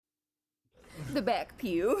The back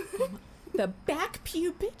pew. The back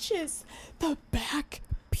pew bitches. The back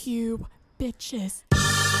pew bitches.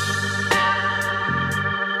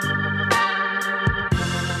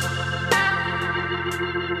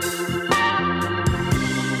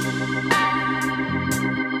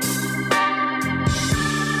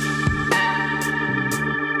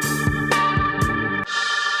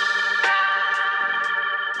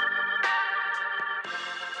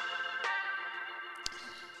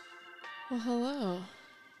 Well, hello.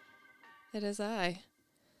 It is I,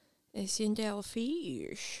 a Cindel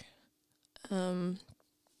fish.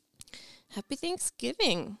 Happy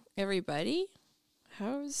Thanksgiving, everybody.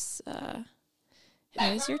 How's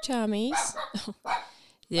your tummies?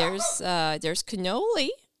 There's cannoli.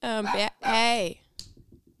 Hey,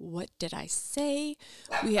 what did I say?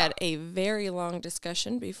 We had a very long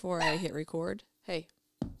discussion before I hit record. Hey,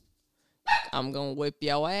 I'm gonna whip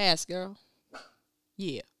your ass, girl.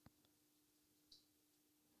 Yeah.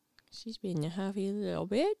 She's been a huffy little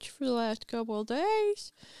bitch for the last couple of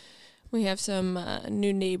days. We have some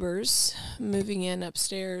new neighbors moving in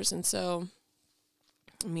upstairs, and so,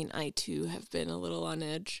 I too have been a little on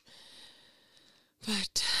edge.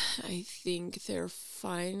 But I think they're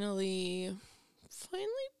finally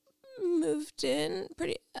moved in.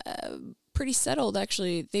 Pretty settled,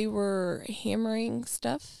 actually. They were hammering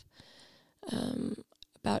stuff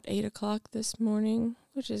about 8 o'clock this morning,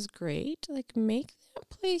 which is great. Like, make that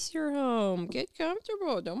place your home. Get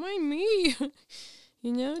comfortable. Don't mind me.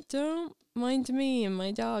 Don't mind me and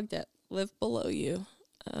my dog that live below you.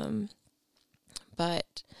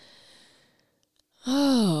 But,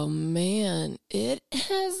 oh man,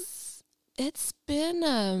 it's been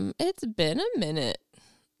a minute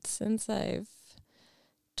since I've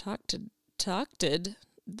talked.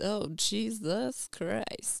 Oh, Jesus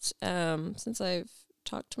Christ. Since I've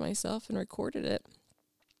talked to myself and recorded it.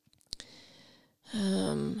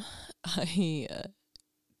 I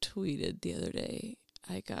tweeted the other day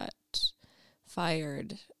I got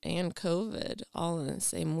fired and COVID all in the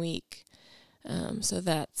same week. So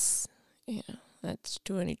that's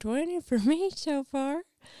 2020 for me so far.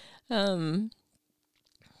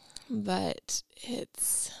 But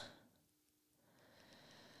it's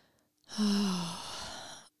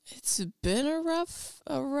been a rough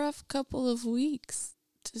couple of weeks,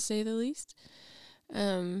 to say the least.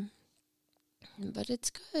 But it's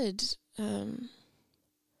good.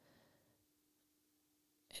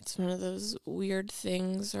 It's one of those weird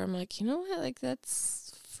things where I'm like, you know what? Like,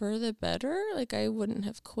 that's for the better. Like, I wouldn't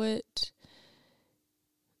have quit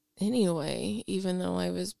anyway, even though I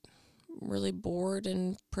was really bored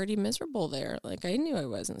and pretty miserable there. Like, I knew I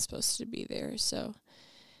wasn't supposed to be there. So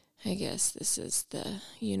I guess this is the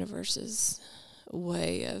universe's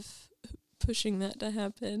way of pushing that to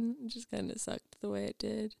happen. It just kind of sucked the way it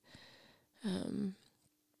did.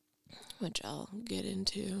 Which I'll get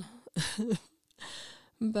into.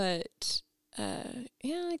 But,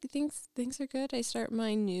 things are good. I start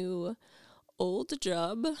my new old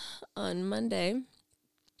job on Monday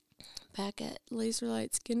back at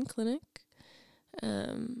Laserlight Skin Clinic.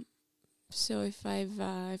 So if I've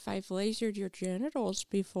lasered your genitals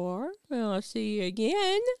before, well, I'll see you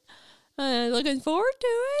again. Looking forward to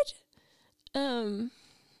it.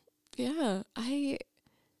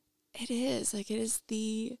 It is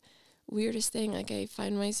the weirdest thing. Like, I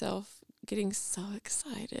find myself getting so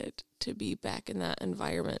excited to be back in that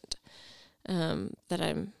environment that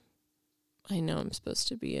I know I'm supposed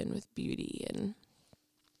to be in with beauty and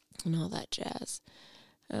all that jazz.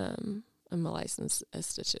 I'm a licensed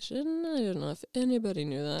esthetician. I don't know if anybody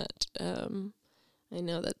knew that. I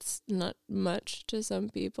know that's not much to some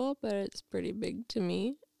people, but it's pretty big to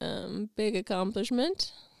me. Big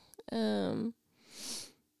accomplishment. Anyway.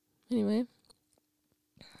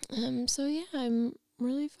 So yeah, I'm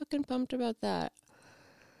really fucking pumped about that.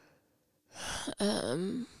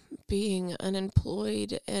 Being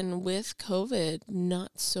unemployed and with COVID,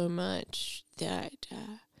 not so much. That,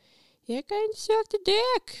 kind of sucked a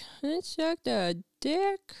dick. It sucked a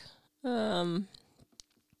dick. But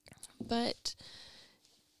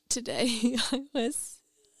today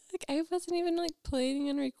I wasn't even planning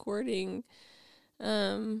on recording.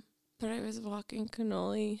 But I was walking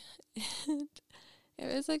cannoli and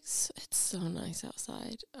it was it's so nice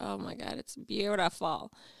outside. Oh my God, it's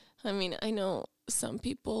beautiful. I know some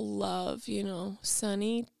people love,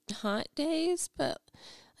 sunny, hot days, but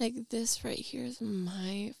this right here is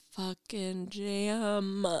my fucking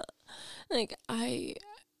jam.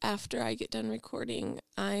 After I get done recording,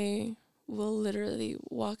 I will literally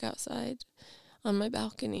walk outside on my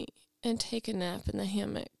balcony and take a nap in the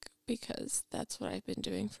hammock because that's what I've been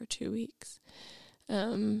doing for 2 weeks.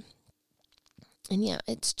 And yeah,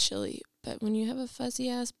 it's chilly, but when you have a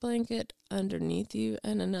fuzzy-ass blanket underneath you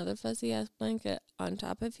and another fuzzy-ass blanket on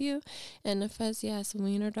top of you and a fuzzy-ass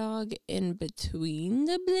wiener dog in between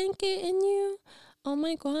the blanket and you, oh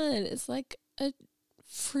my God, it's like a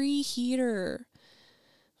free heater.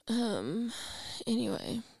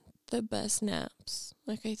 Anyway, the best naps.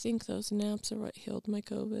 Like, I think those naps are what healed my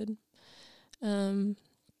COVID.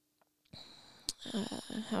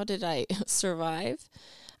 How did I survive?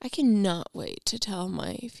 I cannot wait to tell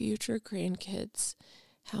my future grandkids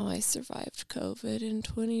how I survived COVID in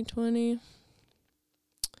 2020.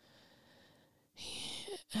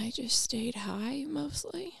 I just stayed high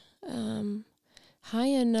mostly. High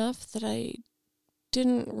enough that I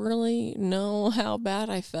didn't really know how bad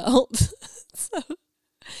I felt. So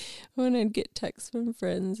when I'd get texts from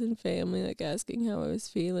friends and family like asking how I was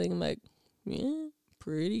feeling, I'm like, yeah,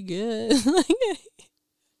 pretty good. Like,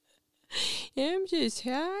 I'm just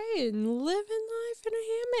high and living life in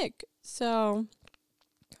a hammock. So,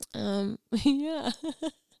 yeah.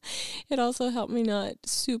 It also helped me not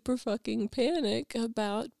super fucking panic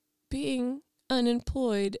about being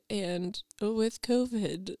unemployed and with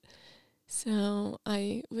COVID. So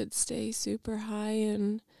I would stay super high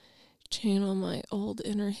and channel my old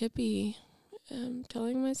inner hippie,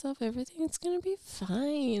 telling myself everything's going to be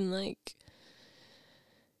fine. Like,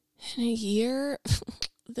 in a year,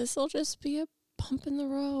 this will just be a bump in the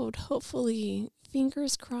road. Hopefully,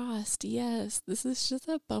 fingers crossed. Yes, this is just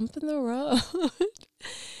a bump in the road.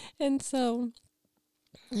 And so,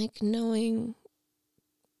 like, knowing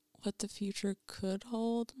what the future could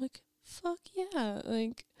hold, I'm like, fuck yeah.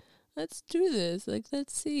 Like, let's do this. Like,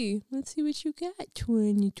 let's see what you got,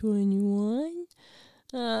 2021.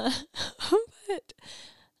 But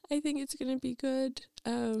I think it's going to be good.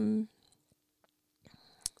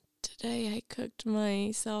 Today I cooked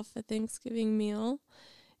myself a Thanksgiving meal,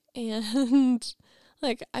 and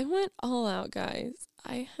like, I went all out, guys.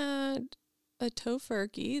 I had a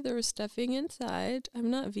tofurkey. There was stuffing inside. I'm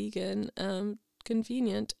not vegan.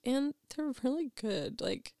 Convenient, and they're really good.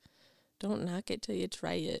 Like, don't knock it till you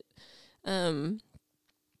try it. And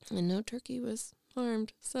no turkey was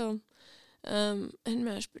harmed. So, and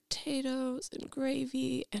mashed potatoes and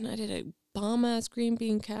gravy, and I did a bomb-ass green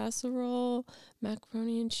bean casserole,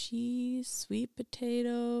 macaroni and cheese, sweet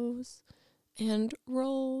potatoes, and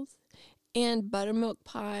rolls, and buttermilk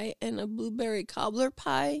pie, and a blueberry cobbler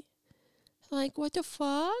pie. Like, what the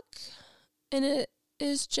fuck? And it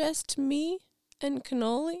is just me and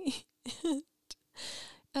cannoli.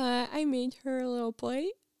 I made her a little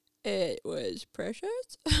plate. It was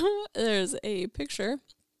precious. There's a picture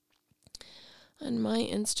on my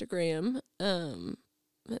Instagram.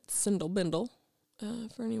 That's Cindel Bindle,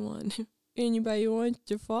 for anybody who wants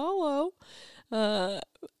to follow.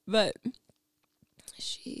 But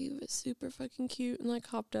she was super fucking cute and like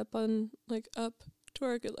hopped up on like up to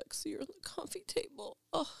where I could like see her on the coffee table.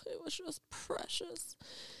 Oh, it was just precious.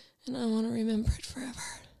 And I want to remember it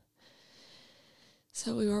forever.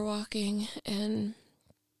 So we were walking, and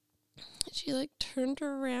she like turned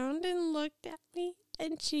around and looked at me,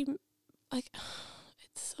 and she like,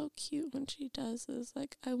 it's so cute when she does this.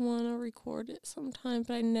 Like, I want to record it sometime,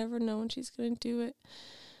 but I never know when she's going to do it.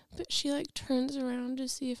 But she like turns around to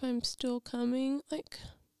see if I'm still coming, like,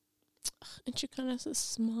 and she kind of has a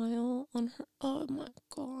smile on her. Oh my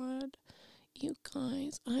God. You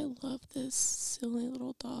guys, I love this silly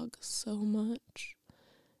little dog so much.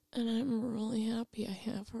 And I'm really happy I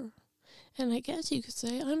have her. And I guess you could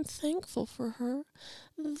say I'm thankful for her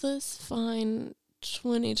this fine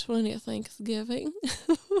 2020 Thanksgiving.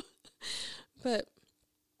 But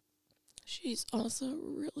she's also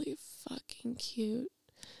really fucking cute.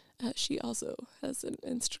 She also has an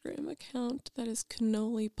Instagram account that is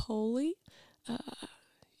Cannoli Poli.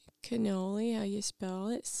 Cannoli, how you spell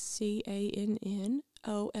it?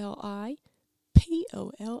 CANNOLIPOLI.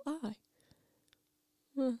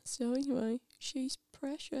 So anyway, she's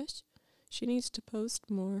precious. She needs to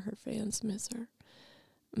post more. Her fans miss her.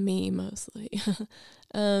 Me, mostly.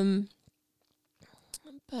 But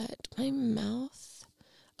my mouth...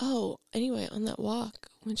 Oh, anyway, on that walk,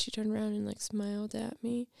 when she turned around and, like, smiled at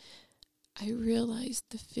me, I realized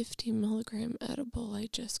the 50 milligram edible I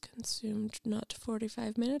just consumed not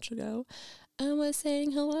 45 minutes ago, I was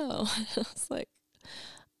saying hello. I was like,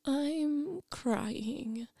 I'm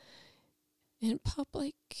crying in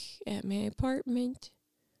public at my apartment,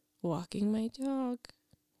 walking my dog,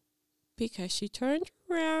 because she turned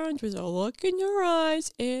around with a look in her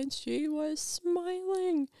eyes and she was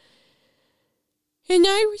smiling. And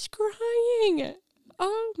I was crying.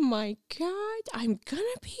 Oh my God, I'm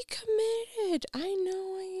gonna be committed. I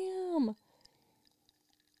know I am.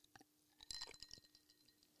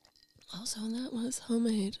 Also, that was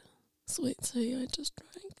homemade sweet tea I just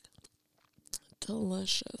drank.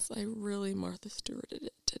 Delicious. I really Martha Stewarted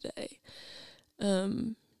it today.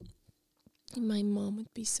 My mom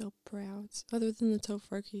would be so proud. Other than the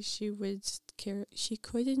tofurkey, she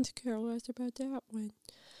couldn't care less about that one.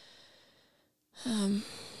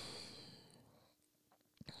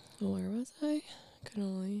 Where was I?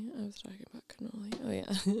 Cannoli. I was talking about cannoli. Oh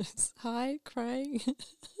yeah. Hi, crying.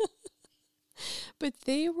 But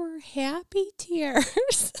they were happy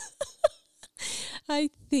tears.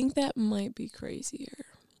 I think that might be crazier.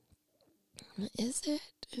 Is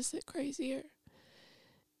it? Is it crazier?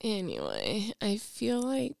 Anyway, I feel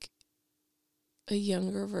like a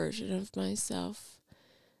younger version of myself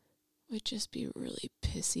would just be really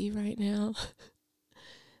pissy right now.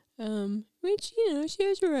 Which, she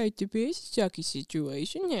has a right to be. It's a sucky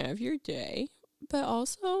situation. Have your day. But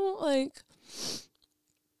also, like,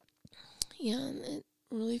 yeah, it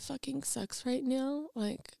really fucking sucks right now.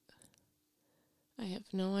 Like, I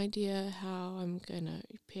have no idea how I'm gonna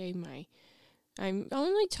pay I'm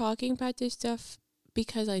only talking about this stuff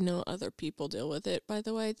because I know other people deal with it. By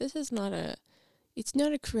the way, this is not it's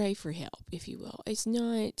not a cry for help, if you will. It's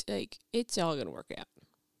not, like, it's all gonna work out.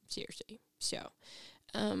 Seriously. So,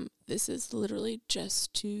 this is literally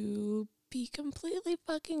just to be completely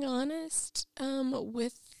fucking honest,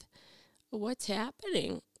 with what's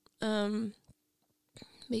happening.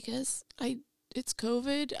 Because it's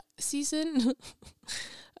COVID season,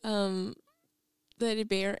 that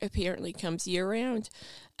apparently comes year round.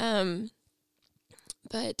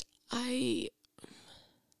 But I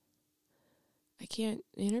can't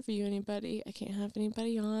interview anybody. I can't have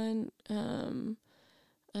anybody on.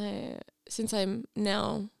 Since I'm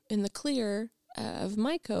now in the clear of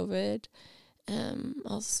my COVID,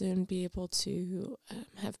 I'll soon be able to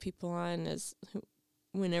have people on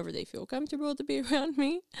whenever they feel comfortable to be around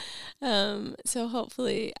me. So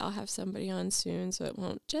hopefully I'll have somebody on soon, so it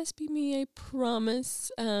won't just be me. I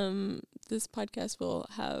promise. This podcast will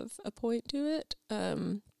have a point to it,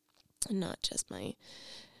 and not just my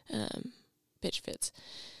bitch fits.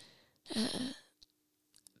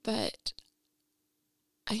 But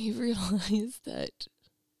I realized that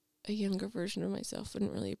a younger version of myself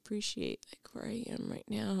wouldn't really appreciate, like, where I am right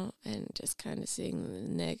now, and just kind of seeing the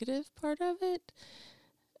negative part of it.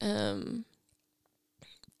 And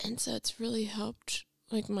so it's really helped,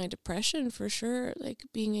 like, my depression for sure, like,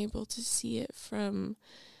 being able to see it from,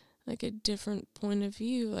 like, a different point of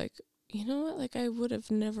view. Like, you know what, like, I would have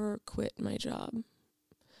never quit my job.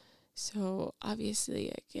 So obviously,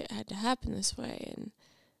 like, it had to happen this way,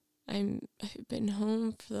 and I've been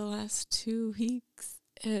home for the last 2 weeks,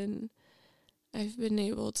 and I've been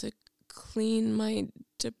able to clean my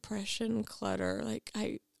depression clutter. Like,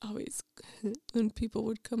 I always, when people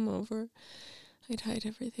would come over, I'd hide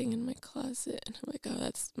everything in my closet, and I'm like, oh,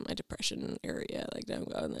 that's my depression area. Like, don't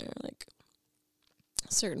go in there. Like,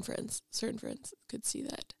 certain friends could see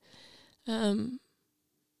that.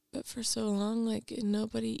 But for so long, like,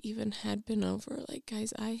 nobody even had been over. Like,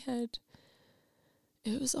 guys,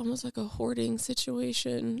 it was almost like a hoarding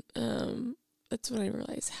situation. That's when I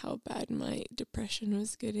realized how bad my depression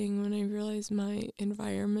was getting, when I realized my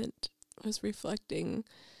environment was reflecting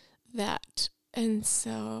that. And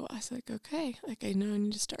so I was like, okay, like, I know I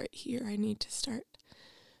need to start here. I need to start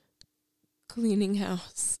cleaning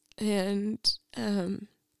house. And when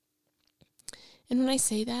I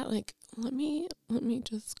say that, like, let me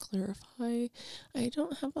just clarify. I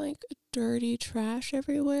don't have, like, dirty trash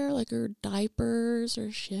everywhere, like, or diapers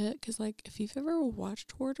or shit. Because, like, if you've ever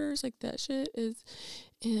watched Hoarders, like, that shit is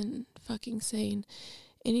fucking sane.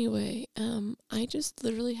 Anyway, I just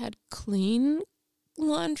literally had clean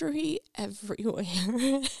laundry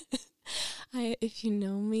everywhere. If you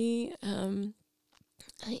know me, I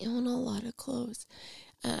own a lot of clothes.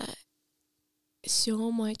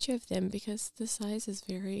 So much of them, because the size is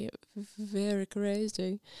very, very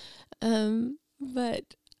crazy.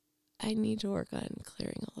 But I need to work on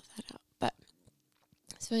clearing all of that out. But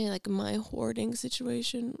so, like, my hoarding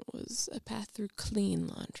situation was a path through clean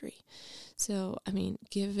laundry. So, I mean,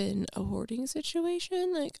 given a hoarding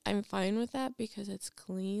situation, like, I'm fine with that because it's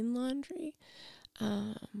clean laundry.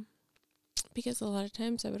 Because a lot of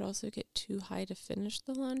times I would also get too high to finish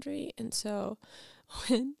the laundry. And so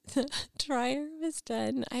when the dryer was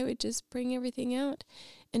done, I would just bring everything out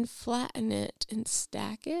and flatten it and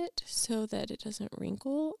stack it so that it doesn't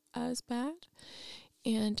wrinkle as bad.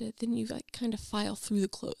 And then you, like, kind of file through the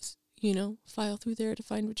clothes, file through there to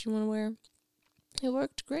find what you want to wear. It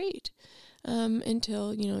worked great.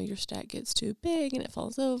 Until, your stack gets too big and it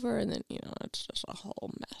falls over, and then, it's just a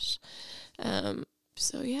whole mess.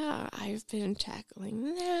 So yeah, I've been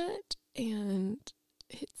tackling that. and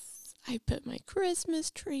I put my Christmas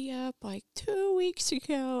tree up like 2 weeks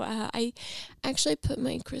ago. I actually put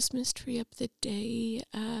my Christmas tree up the day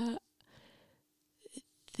I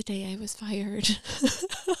was fired.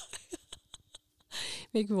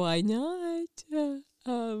 Like, why not?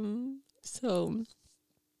 So,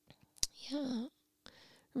 yeah.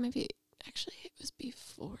 Or maybe, actually, it was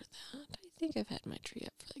before that. I think I've had my tree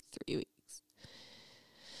up for like 3 weeks.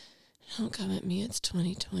 Don't come at me, it's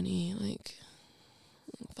 2020. Like,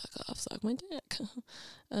 fuck off, suck my dick.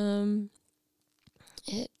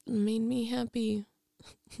 It made me happy.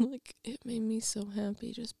 Like, it made me so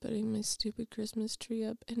happy just putting my stupid Christmas tree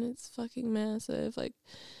up, and it's fucking massive. Like,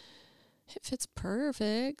 it fits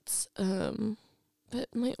perfect. But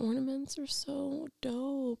my ornaments are so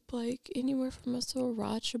dope. Like, anywhere from a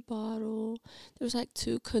sriracha bottle. There's like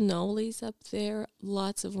 2 cannolis up there.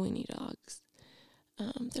 Lots of weenie dogs.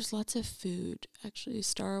 There's lots of food. Actually,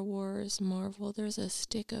 Star Wars, Marvel. There's a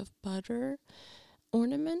stick of butter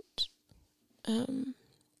ornament.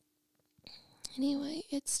 Anyway,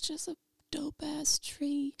 it's just a dope-ass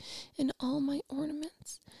tree. And all my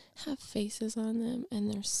ornaments have faces on them, and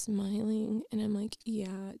they're smiling. And I'm like,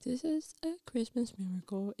 yeah, this is a Christmas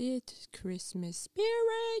miracle. It's Christmas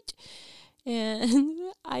spirit.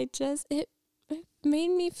 And it made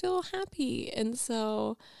me feel happy. And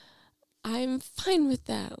so I'm fine with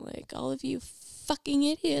that. Like, all of you fucking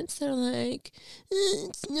idiots that are like,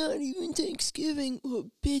 it's not even Thanksgiving.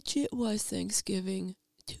 Well, bitch, it was Thanksgiving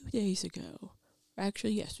 2 days ago.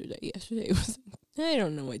 Actually, yesterday. Yesterday was, I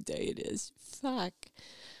don't know what day it is. Fuck.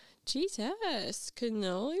 Jesus.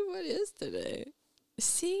 Cannoli, what is today?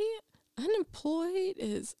 See, unemployed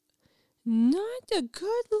is not a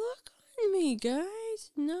good look on me,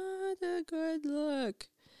 guys. Not a good look.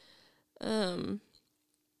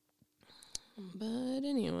 But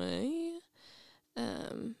anyway,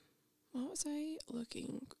 what was I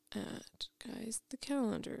looking at, guys? The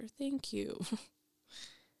calendar. Thank you.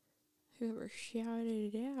 Whoever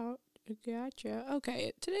shouted it out. Gotcha.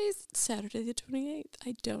 Okay, today's Saturday the 28th.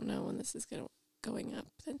 I don't know when this is going up.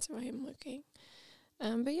 That's why I'm looking.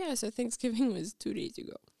 But yeah, so Thanksgiving was 2 days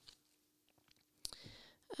ago.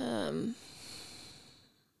 So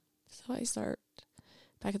I start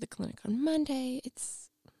back at the clinic on Monday. It's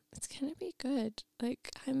gonna be good.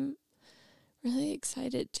 Like, I'm really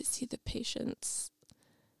excited to see the patients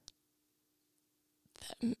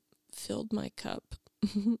that filled my cup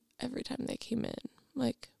every time they came in.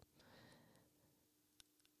 Like,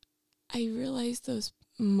 I realize those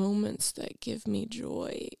moments that give me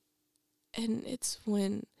joy, and it's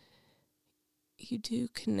when you do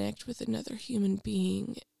connect with another human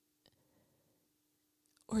being,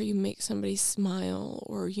 or you make somebody smile,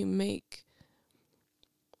 or you make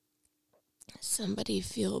somebody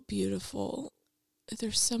feel beautiful.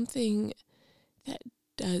 There's something that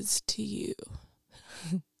does to you.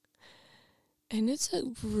 And it's a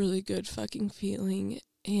really good fucking feeling.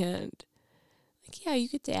 And, like, yeah, you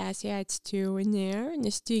get the ass hats too in there, and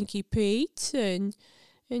the stinky Pete's and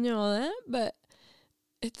all that, but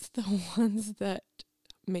it's the ones that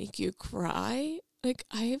make you cry. Like,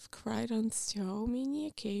 I have cried on so many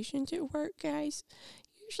occasions at work, guys.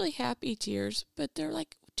 Usually happy tears, but they're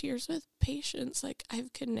like tears with patients. Like,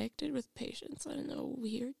 I've connected with patients on a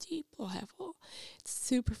weird, deep level. It's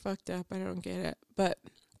super fucked up. I don't get it. But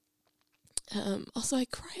also, I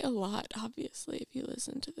cry a lot, obviously, if you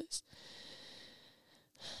listen to this.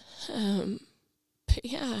 But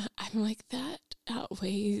yeah, I'm like, that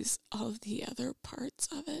outweighs all of the other parts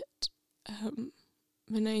of it.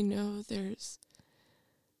 And I know there's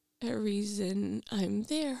a reason I'm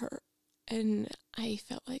there, and I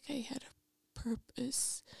felt like I had a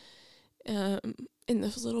purpose in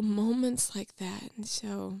those little moments like that. And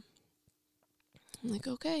so I'm like,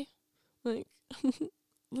 okay, like,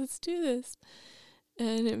 let's do this.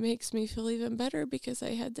 And it makes me feel even better because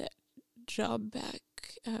I had that job back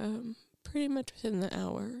pretty much within the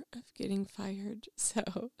hour of getting fired.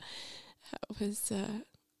 So that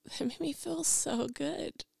made me feel so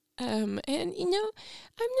good. And, you know,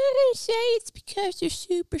 I'm not going to say it's because they're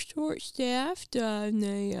super short-staffed and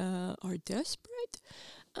they are desperate.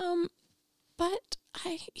 But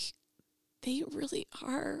they really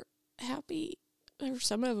are happy, or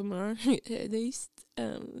some of them are, at least.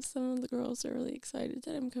 Some of the girls are really excited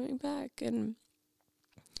that I'm coming back, and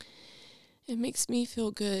it makes me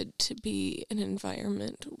feel good to be in an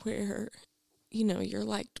environment where, you know, you're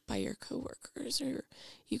liked by your coworkers, or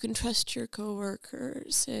you can trust your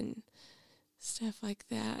coworkers and stuff like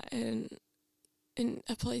that, and in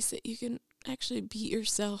a place that you can actually be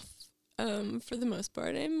yourself. For the most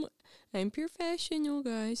part, I'm I'm professional,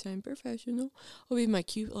 guys. I'm professional. I'll be in my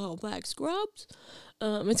cute little black scrubs.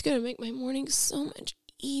 It's going to make my morning so much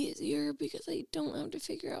easier because I don't have to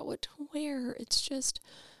figure out what to wear. It's just,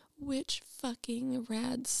 which fucking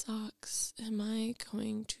rad socks am I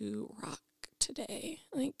going to rock today?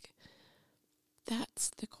 Like, that's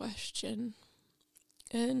the question.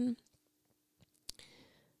 And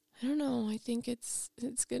I don't know. I think it's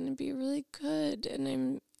going to be really good,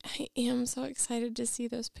 and I am so excited to see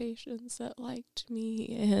those patients that liked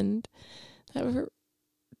me and that were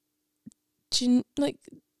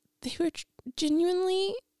they were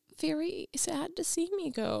genuinely very sad to see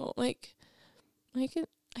me go. Like, I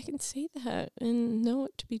can say that and know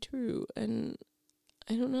it to be true, and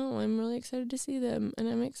I don't know. I'm really excited to see them, and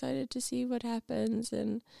I'm excited to see what happens,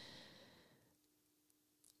 and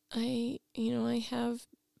I have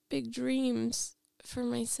big dreams for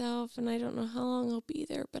myself, and I don't know how long I'll be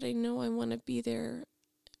there, but I know I want to be there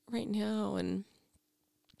right now. And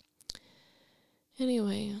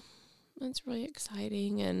anyway, that's really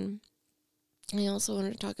exciting. And I also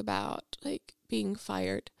want to talk about, like, being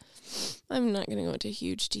fired. I'm not going to go into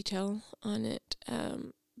huge detail on it,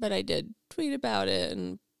 but I did tweet about it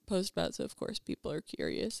and post about it, so of course people are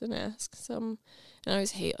curious and ask some. And I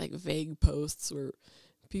always hate, like, vague posts where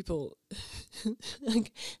people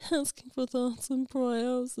like asking for thoughts and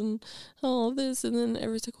prayers and all of this, and then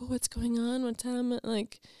everyone's like, well, what's going on, what time,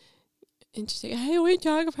 like, and she's like, hey, we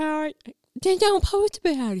talk about it, then don't post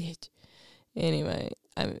about it. Anyway,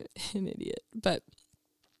 I'm an idiot. But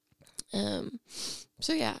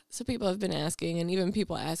so yeah, so people have been asking, and even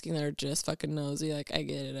people asking that are just fucking nosy, like, I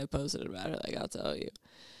get it, I posted about it, like, I'll tell you.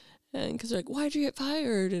 And because they're like, why'd you get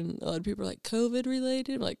fired? And a lot of people are like, COVID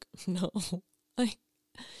related. I'm like, no. Like,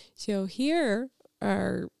 so here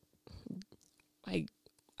are,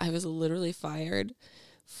 I was literally fired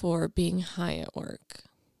for being high at work,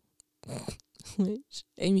 which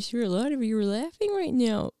I'm sure a lot of you are laughing right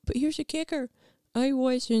now, but here's the kicker. I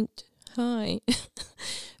wasn't high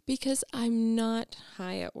because I'm not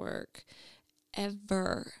high at work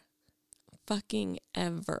ever, fucking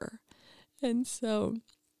ever. And so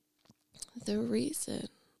the reason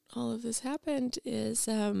all of this happened is,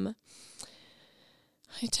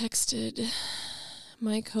 I texted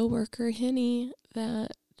my coworker, Henny,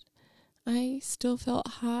 that I still felt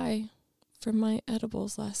high from my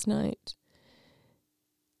edibles last night.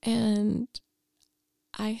 And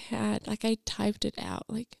I typed it out,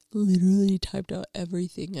 like, literally typed out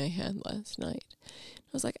everything I had last night.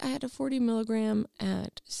 I was like, I had a 40 milligram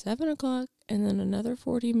at 7 o'clock and then another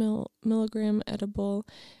 40 milligram edible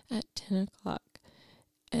at 10 o'clock.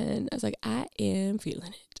 And I was like, I am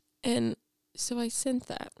feeling it. And so I sent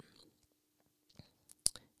that.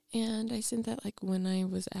 And I sent that, like, when I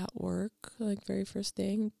was at work, like, very first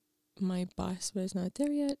thing. My boss was not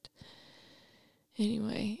there yet.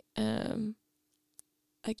 Anyway,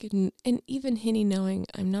 I couldn't, and even Henny knowing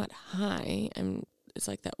I'm not high, it's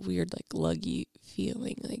like that weird, like, luggy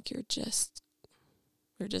feeling, like you're just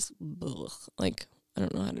ugh, like, I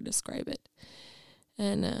don't know how to describe it.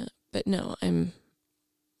 And, but no, I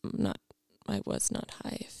was not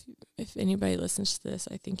high. If anybody listens to this,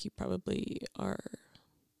 I think you probably are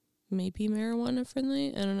maybe marijuana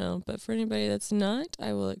friendly. I don't know. But for anybody that's not,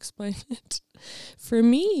 I will explain it. For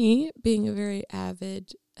me, being a very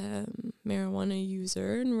avid marijuana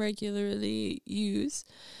user and regularly use,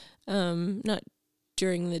 not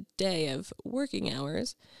during the day of working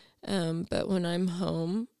hours, but when I'm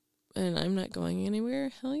home and I'm not going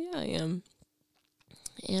anywhere, hell yeah, I am.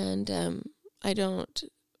 And I don't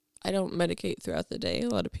medicate throughout the day. A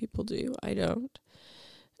lot of people do. I don't.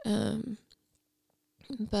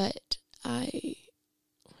 But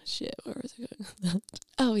where was I going with that?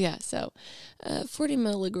 Oh yeah, so 40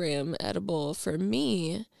 milligram edible for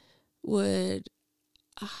me would,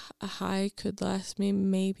 a high could last me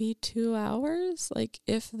maybe 2 hours, like,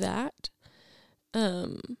 if that.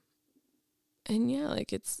 And yeah,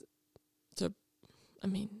 like,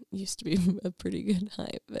 used to be a pretty good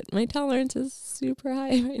high, but my tolerance is super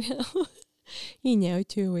high right now.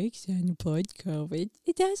 2 weeks unemployed COVID,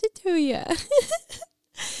 it does it to you.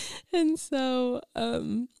 And so,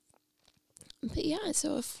 but yeah,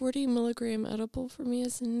 so a 40 milligram edible for me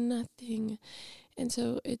is nothing. And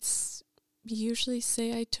so it's usually,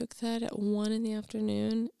 say I took that at 1 in the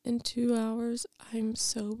afternoon, in 2 hours, I'm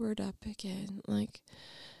sobered up again. Like,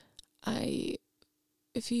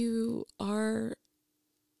 if you are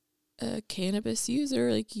a cannabis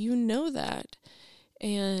user, like, you know that.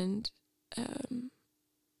 And,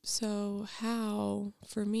 so how,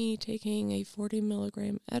 for me, taking a 40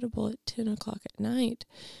 milligram edible at 10 o'clock at night,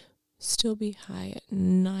 still be high at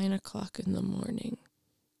 9 o'clock in the morning?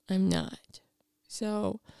 I'm not.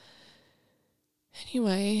 So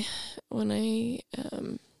anyway, when I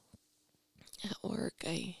at work,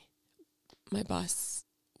 my boss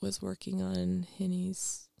was working on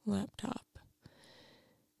Henny's laptop,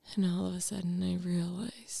 and all of a sudden I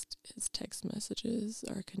realized his text messages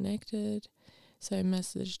are connected. So I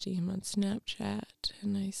messaged him on Snapchat,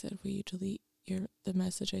 and I said, will you delete the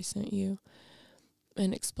message I sent you,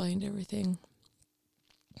 and explained everything.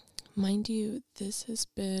 Mind you, this has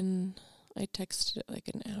been, I texted it like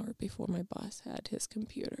an hour before my boss had his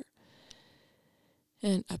computer.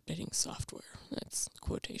 And updating software. That's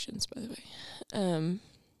quotations, by the way.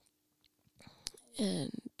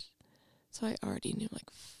 And so I already knew, like,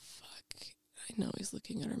 fuck, I know he's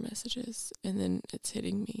looking at our messages. And then it's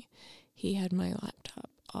hitting me. He had my laptop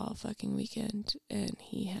all fucking weekend, and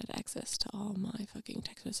he had access to all my fucking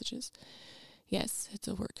text messages. Yes, it's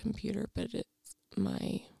a work computer, but it's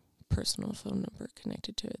my personal phone number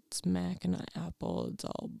connected to it. It's Mac and Apple. It's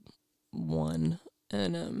all one.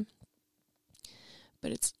 And,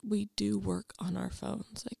 but we do work on our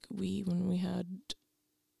phones. Like, when we had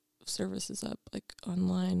services up, like,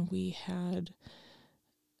 online, we had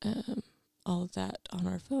all of that on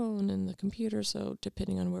our phone and the computer. So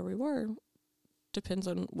depending on where we were, depends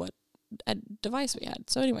on what device we had.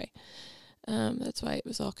 So anyway, that's why it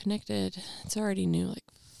was all connected. It's already new, like,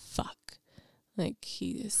 fuck. Like,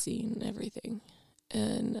 he has seen everything.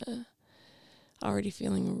 And already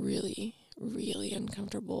feeling really, really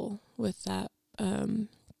uncomfortable with that.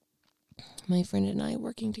 My friend and I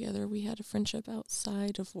working together, we had a friendship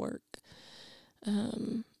outside of work.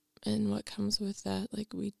 And what comes with that,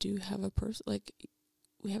 like, we do have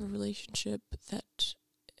we have a relationship that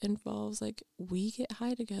involves, like, we get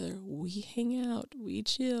high together, we hang out, we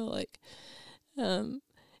chill, like, and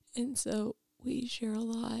so we share a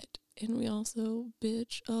lot, and we also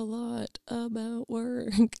bitch a lot about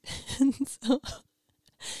work. And so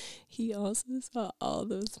he also saw all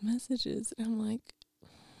those messages, and I'm like,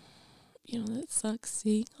 that sucks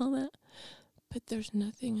seeing all that, but there's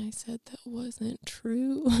nothing I said that wasn't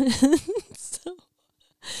true. So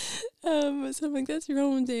I'm like, that's your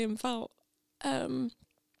own damn fault.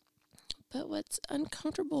 But what's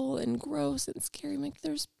uncomfortable and gross and scary, like,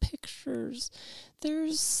 there's pictures,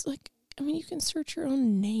 there's, like, you can search your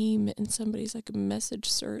own name in somebody's, like, message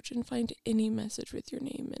search and find any message with your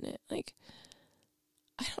name in it. Like,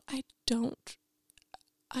 I don't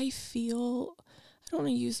want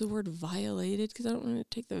to use the word violated, because I don't want to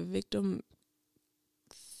take the victim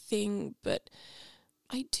thing, but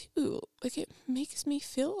I do. Like, it makes me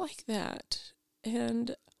feel like that,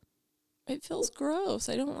 and it feels gross.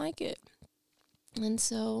 I don't like it. And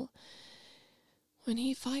so when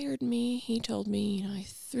he fired me, he told me, I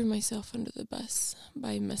threw myself under the bus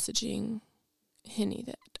by messaging Henny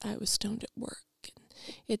that I was stoned at work. And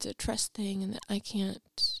it's a trust thing, and that I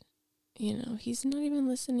can't, he's not even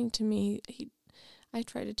listening to me. I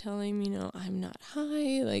tried to tell him, I'm not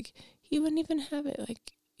high. Like, he wouldn't even have it.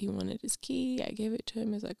 Like, he wanted his key. I gave it to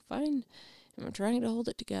him. He's like, fine. And I'm trying to hold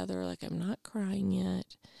it together. Like, I'm not crying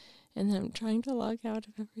yet. And then I'm trying to log out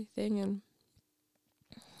of everything. And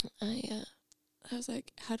I was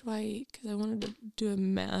like, how do because I wanted to do a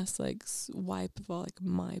mass, like, wipe of all, like,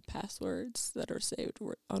 my passwords that are saved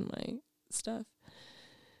on my stuff.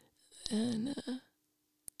 And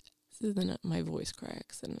so then my voice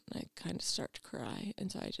cracks, and I kind of start to cry.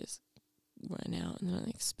 And so I just run out, and then I,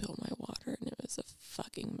 like, spill my water, and it was a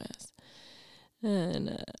fucking mess.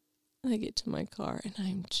 And I get to my car, and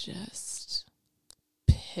I'm just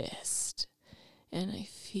pissed. And I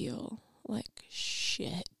feel like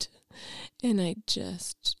shit. And I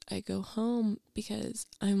go home because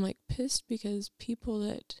I'm, like, pissed because people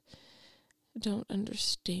that don't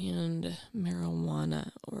understand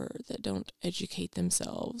marijuana, or that don't educate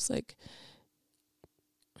themselves, like,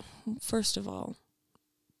 first of all,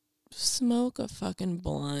 smoke a fucking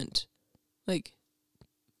blunt. Like,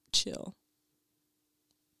 chill.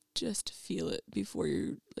 Just feel it before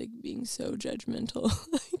you're, like, being so judgmental.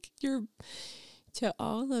 Like, to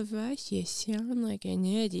all of us, you sound like an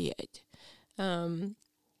idiot. My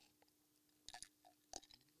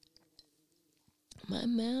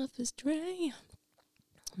mouth is dry.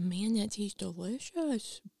 Man, that tastes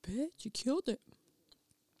delicious. Bitch, you killed it.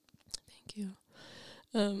 Thank you.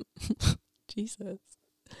 Jesus.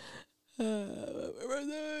 What were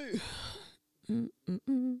they? What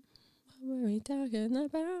were we talking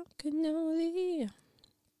about? Cannoli.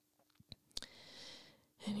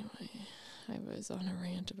 Anyway, I was on a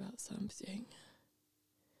rant about something.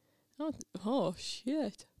 Oh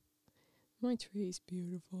shit. My tree's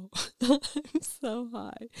beautiful. I'm so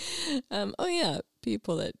high. Oh yeah,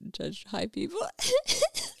 people that judge high people.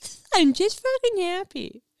 I'm just fucking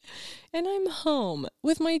happy. And I'm home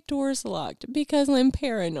with my doors locked because I'm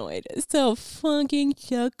paranoid. So fucking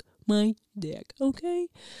suck my dick, okay?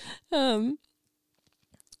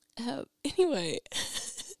 Anyway,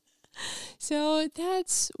 so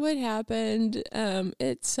that's what happened.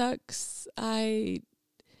 It sucks. I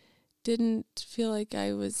didn't feel like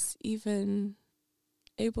I was even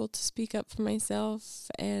able to speak up for myself,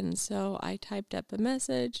 and so I typed up a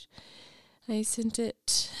message. I sent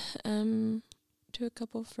it to a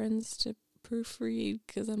couple friends to proofread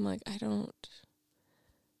because I'm like, I don't,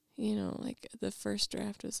 like the first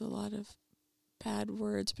draft was a lot of bad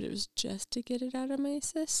words, but it was just to get it out of my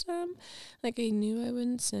system. Like I knew I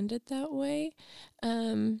wouldn't send it that way.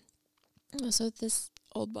 So this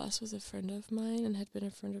old boss was a friend of mine and had been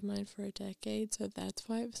a friend of mine for a decade, so that's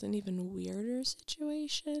why it was an even weirder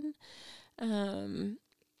situation.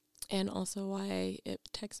 And also why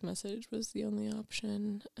text message was the only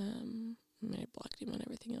option. I blocked him on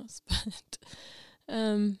everything else, but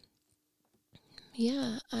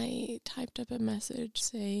yeah, I typed up a message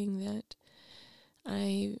saying that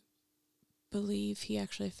I believe he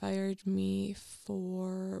actually fired me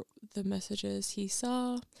for the messages he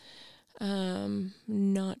saw,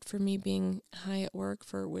 not for me being high at work,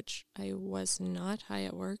 for which I was not high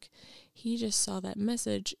at work. He just saw that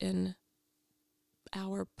message in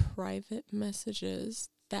our private messages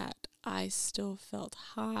that I still felt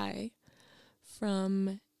high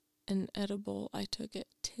from an edible I took at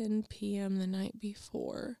 10 p.m. the night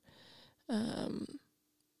before.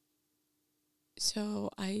 So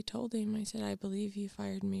I told him, I said, I believe you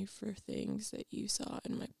fired me for things that you saw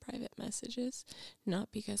in my private messages,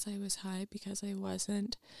 not because I was high, because I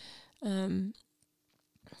wasn't. And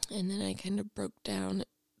then I kind of broke down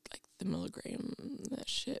like the milligram, that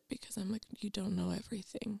shit, because I'm like, you don't know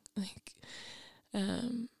everything. Like,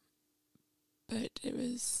 but it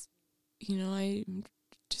was, I'm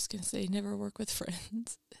just going to say never work with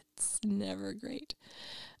friends. It's never great.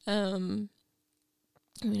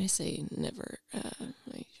 I say never.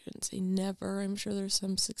 I shouldn't say never. I'm sure there's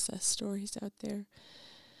some success stories out there.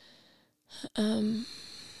 But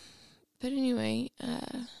anyway,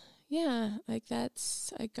 yeah, like I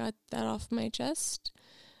got that off my chest.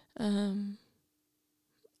 I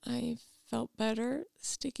felt better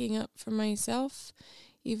sticking up for myself,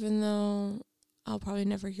 even though I'll probably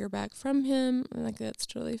never hear back from him. Like, that's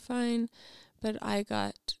totally fine. But I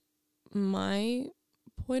got my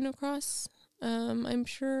point across, I'm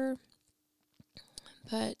sure.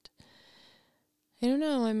 But I don't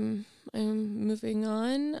know. I'm moving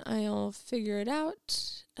on. I'll figure it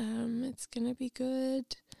out. It's gonna be good.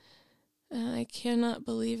 I cannot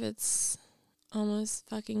believe it's almost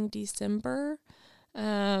fucking December.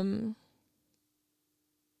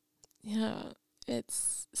 Yeah,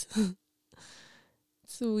 it's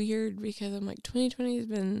it's weird because I'm like, 2020 has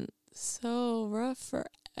been so rough for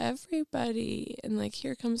everybody, and like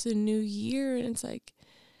here comes a new year, and it's like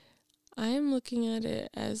I am looking at it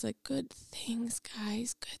as like, good things,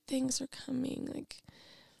 guys, good things are coming. Like,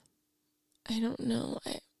 I don't know,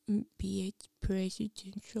 be it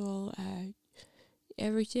presidential,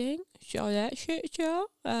 everything, so that shit show,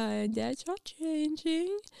 that's all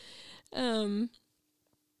changing.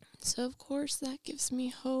 So of course that gives me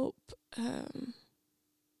hope,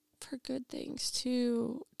 for good things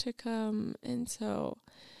to come. And so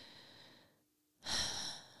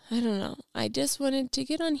I don't know. I just wanted to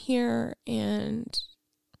get on here and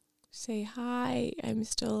say hi. I'm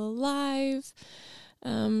still alive.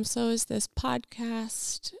 So is this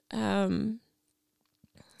podcast. And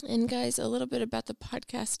guys, a little bit about the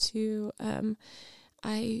podcast too.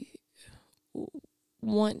 I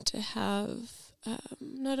want to have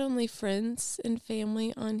not only friends and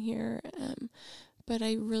family on here, but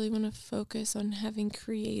I really want to focus on having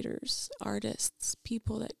creators, artists,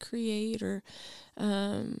 people that create, or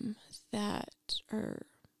that are,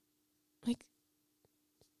 like,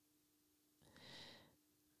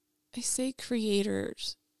 I say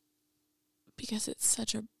creators because it's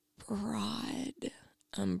such a broad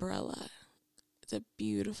umbrella. It's a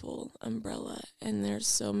beautiful umbrella, and there's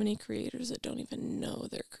so many creators that don't even know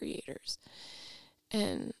they're creators.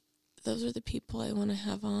 And those are the people I want to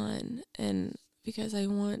have on, and because I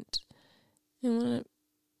want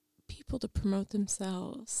people to promote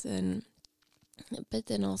themselves, but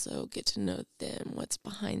then also get to know them, what's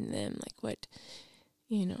behind them, like what,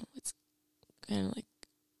 it's kind of like,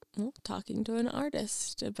 well, talking to an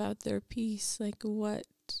artist about their piece, like what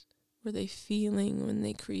were they feeling when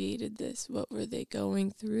they created this? What were they going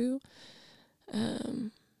through? I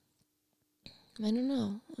don't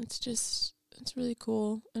know. It's really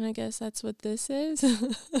cool. And I guess that's what this is.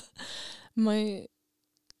 My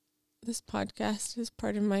this podcast is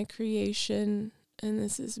part of my creation, and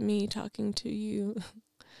this is me talking to you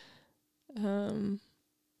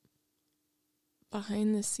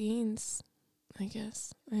behind the scenes, I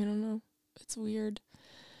guess. I don't know. It's weird.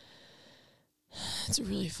 It's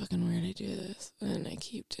really fucking weird I do this, and I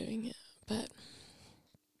keep doing it, but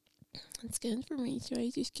it's good for me, so I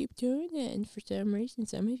just keep doing it, and for some reason,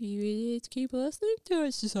 some of you idiots keep listening to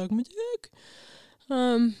us to suck my dick.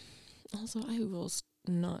 Also, I will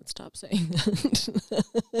not stop saying that.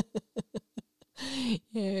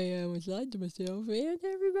 Yeah, I'm lied to myself and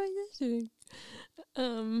everybody listening.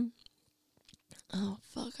 Oh,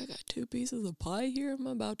 fuck, I got 2 pieces of pie here I'm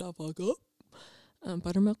about to fuck up.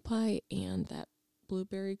 Buttermilk pie and that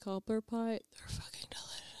blueberry cobbler pie. They're fucking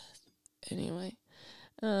delicious. Anyway,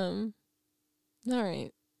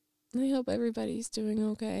 alright. I hope everybody's doing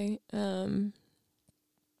okay. I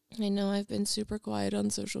know I've been super quiet on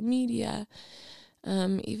social media.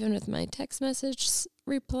 Even with my text message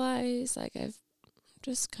replies, like I've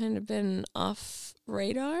just kind of been off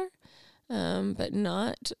radar, but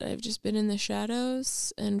not. I've just been in the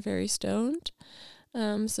shadows and very stoned.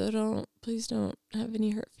 So please don't have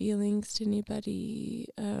any hurt feelings to anybody.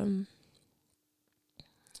 I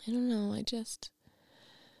don't know.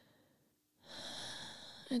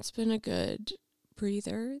 It's been a good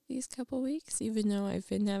breather these couple weeks, even though I've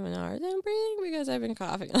been having a hard time breathing because I've been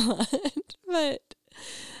coughing a lot. But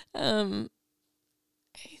I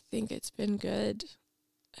think it's been good.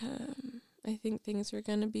 I think things are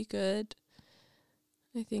gonna be good.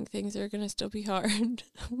 I think things are gonna still be hard.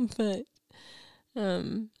 But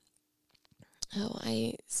I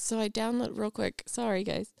download real quick. Sorry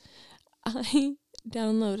guys. I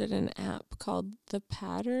downloaded an app called The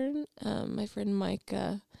Pattern. My friend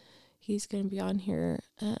Micah, he's going to be on here.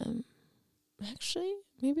 Actually,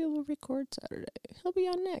 maybe we'll record Saturday. He'll be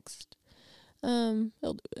on next. He'll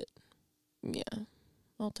do it. Yeah,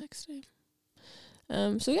 I'll text him.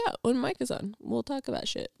 So yeah, when Micah's on, we'll talk about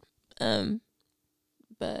shit. Oh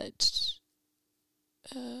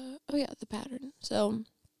yeah, The Pattern. So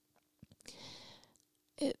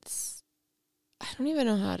I don't even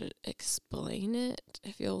know how to explain it.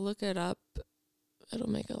 If you'll look it up, it'll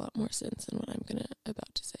make a lot more sense than what I'm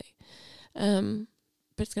about to say.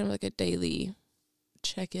 But it's kind of like a daily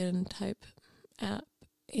check-in type app,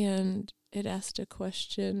 and it asked a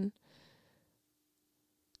question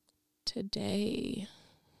today.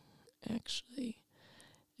 Actually,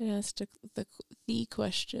 it asked the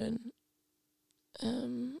question: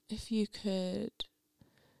 if you could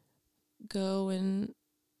go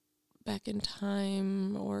back in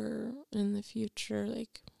time or in the future,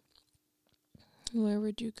 like, where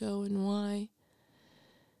would you go and why?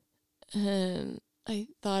 And I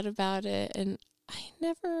thought about it, and I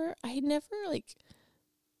never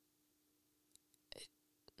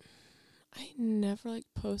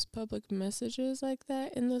post public messages like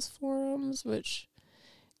that in those forums,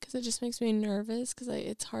 because it just makes me nervous, because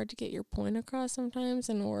it's hard to get your point across sometimes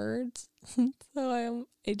in words. So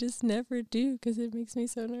I just never do, because it makes me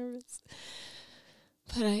so nervous.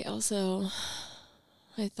 But I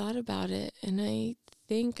thought about it, and I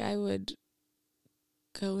think I would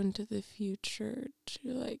go into the future to,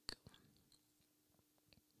 like,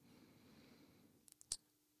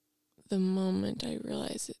 the moment I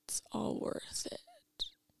realize it's all worth it.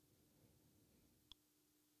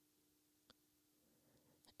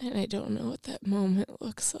 And I don't know what that moment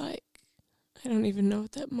looks like. I don't even know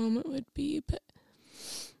what that moment would be, but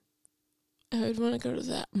I would want to go to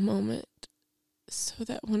that moment so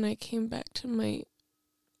that when I came back to my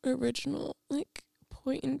original, like,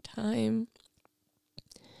 point in time,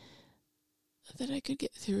 that I could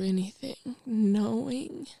get through anything,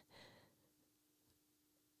 knowing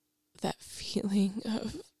that feeling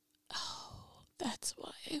of, oh, that's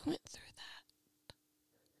why I went through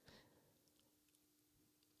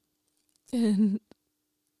that. And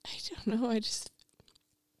I don't know, I feel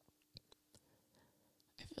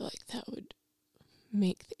like that would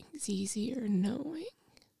make things easier knowing.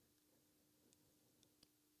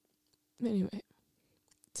 Anyway,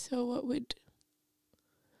 so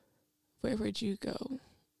where would you go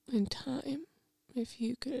in time if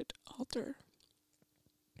you could alter?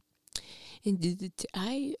 And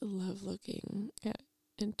I love looking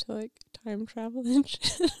into, like, time travel and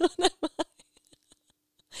shit.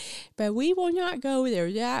 But we will not go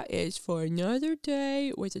there. That is for another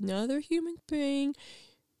day with another human being.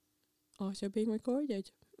 Also being recorded.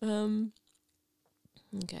 Okay,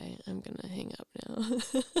 I'm gonna hang up now.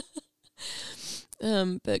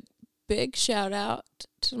 But big shout out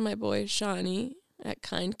to my boy Shawnee at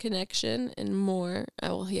Kind Connection and More.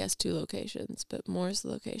 Well, he has 2 locations, but More is the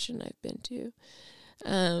location I've been to.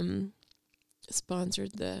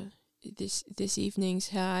 sponsored this evening's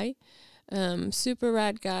high. Super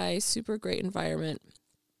rad guy, super great environment.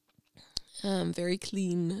 Very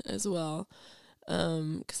clean as well.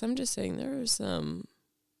 'Cause I'm just saying there are some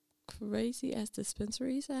crazy ass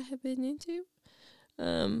dispensaries I have been into.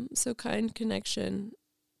 So Kind Connection,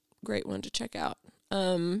 great one to check out.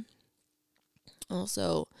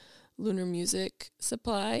 Also Lunar Music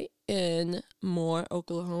Supply in Moore,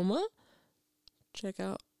 Oklahoma. Check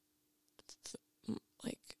out,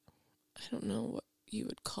 I don't know what you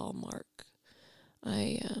would call Mark.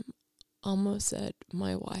 I almost said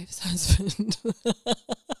my wife's husband.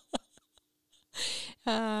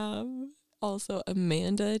 Also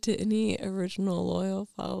Amanda, to any original loyal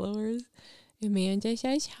followers. Amanda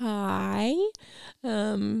says hi.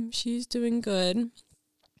 She's doing good.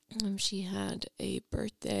 She had a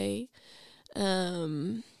birthday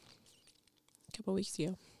a couple weeks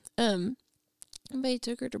ago. But I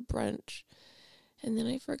took her to brunch, and then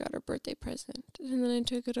I forgot her birthday present. And then I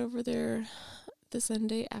took it over there the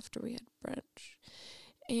Sunday after we had brunch.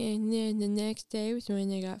 And then the next day was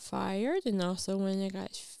when I got fired, and also when I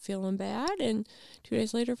got feeling bad. And 2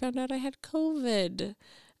 days later found out I had COVID.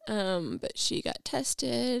 But she got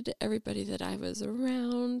tested. Everybody that I was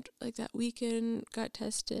around, that weekend, got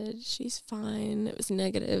tested. She's fine. It was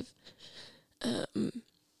negative.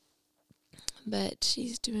 But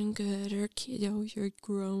she's doing good. Her kiddos are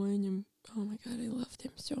growing, and oh my God, I love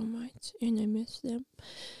them so much, and I miss them.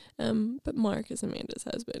 But Mark is Amanda's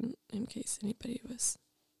husband, in case anybody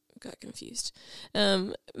got confused.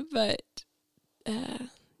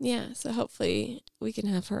 Yeah, so hopefully we can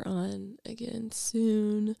have her on again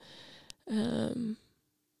soon. I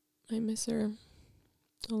miss her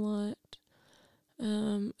a lot.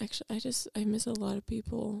 Actually, I miss a lot of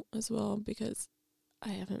people as well, because I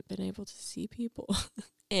haven't been able to see people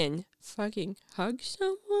and fucking hug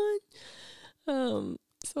someone.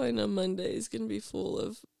 So I know Monday is going to be full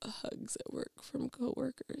of hugs at work from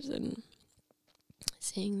coworkers, and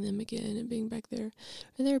seeing them again and being back there.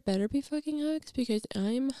 And there better be fucking hugs, because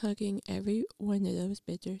I'm hugging every one of those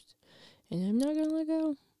bitches, and I'm not going to let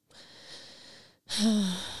go.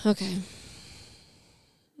 Okay.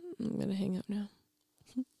 I'm going to hang up now.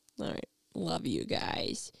 All right. Love you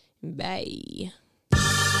guys. Bye.